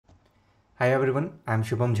Hi everyone, I am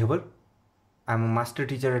Shubham Jhabbar. I am a master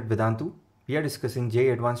teacher at Vedantu. We are discussing JEE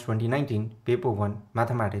Advanced 2019 Paper 1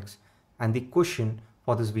 Mathematics, and the question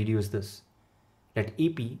for this video is this. Let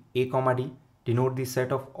AP a, D denote the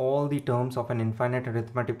set of all the terms of an infinite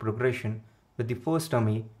arithmetic progression with the first term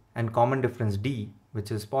a and common difference d, which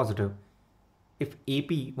is positive, if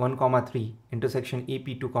AP 1, 3 intersection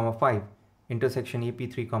AP 2, 5 intersection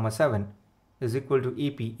AP 3, 7 is equal to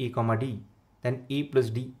AP a, D, then a plus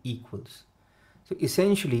d equals. So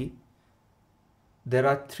essentially, there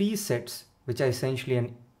are three sets which are essentially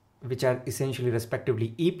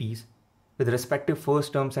respectively APs with respective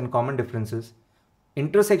first terms and common differences,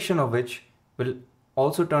 intersection of which will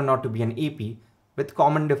also turn out to be an AP with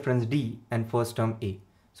common difference d and first term a.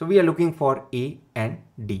 So we are looking for a and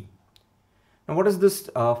d. Now what is this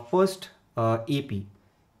first AP?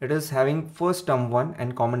 It is having first term 1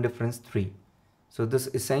 and common difference 3. So this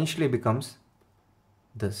essentially becomes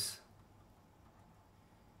this.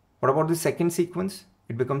 What about the second sequence?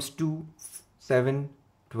 It becomes 2, 7,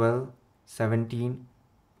 12, 17,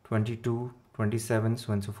 22, 27, so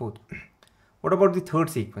on and so forth. What about the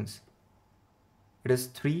third sequence? It is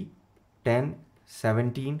 3, 10,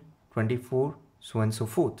 17, 24, so on and so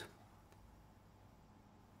forth.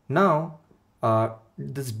 Now,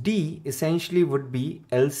 this D essentially would be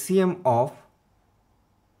LCM of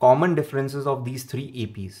common differences of these three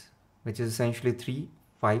APs, which is essentially 3,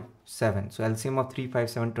 5, 7. So LCM of 3, 5,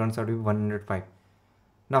 7 turns out to be 105.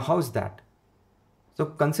 Now how is that? So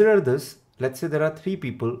consider this. Let's say there are three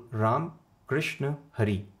people, Ram, Krishna,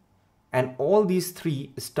 Hari, and all these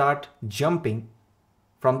three start jumping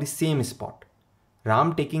from the same spot.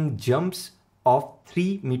 Ram taking jumps of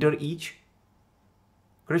 3 meters each,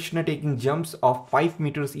 Krishna taking jumps of 5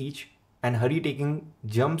 meters each, and Hari taking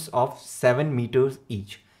jumps of 7 meters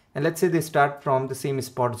each. And let's say they start from the same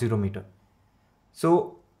spot, 0 meter.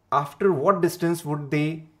 So after what distance would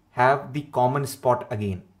they have the common spot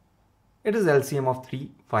again? It is LCM of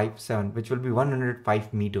 3, 5, 7, which will be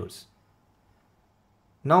 105 meters.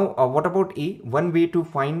 Now what about A? One way to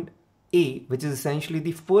find A, which is essentially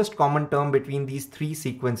the first common term between these three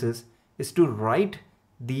sequences, is to write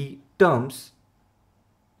the terms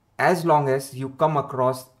as long as you come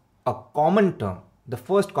across a common term, the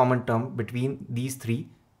first common term between these three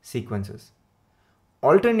sequences.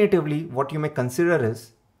 Alternatively, what you may consider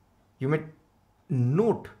is, you may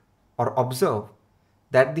note or observe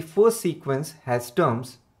that the first sequence has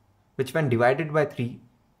terms which when divided by 3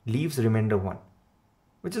 leaves remainder 1,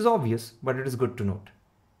 which is obvious, but it is good to note.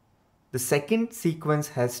 The second sequence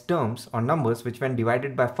has terms or numbers which when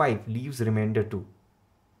divided by 5 leaves remainder 2.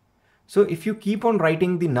 So if you keep on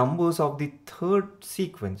writing the numbers of the third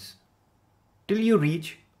sequence till you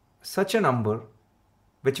reach such a number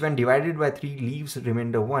which when divided by 3 leaves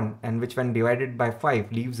remainder 1 and which when divided by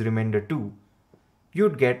 5 leaves remainder 2,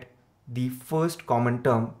 you'd get the first common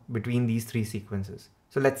term between these three sequences.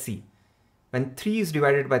 So let's see. When 3 is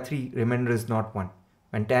divided by 3, remainder is not 1.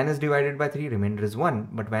 When 10 is divided by 3, remainder is 1,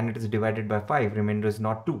 but when it is divided by 5, remainder is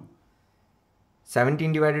not 2.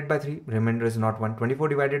 17 divided by 3, remainder is not 1. 24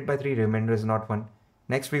 divided by 3, remainder is not 1.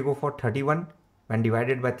 Next we go for 31. When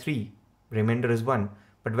divided by 3, remainder is 1,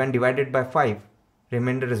 but when divided by 5,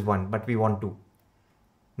 remainder is 1, but we want 2.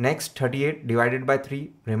 Next 38 divided by 3,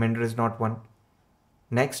 remainder is not 1.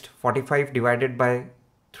 Next 45 divided by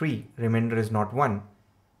 3, remainder is not 1.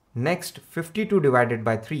 Next 52 divided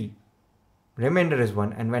by 3, remainder is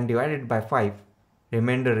 1, and when divided by 5,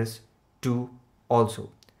 remainder is 2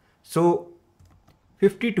 also. So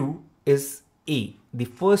 52 is A, the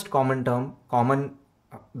first term common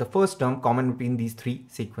between these three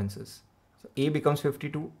sequences. So A becomes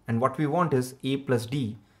 52, and what we want is A plus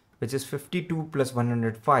D, which is 52 plus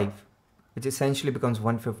 105, which essentially becomes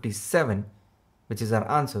 157, which is our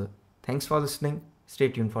answer. Thanks for listening. Stay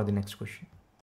tuned for the next question.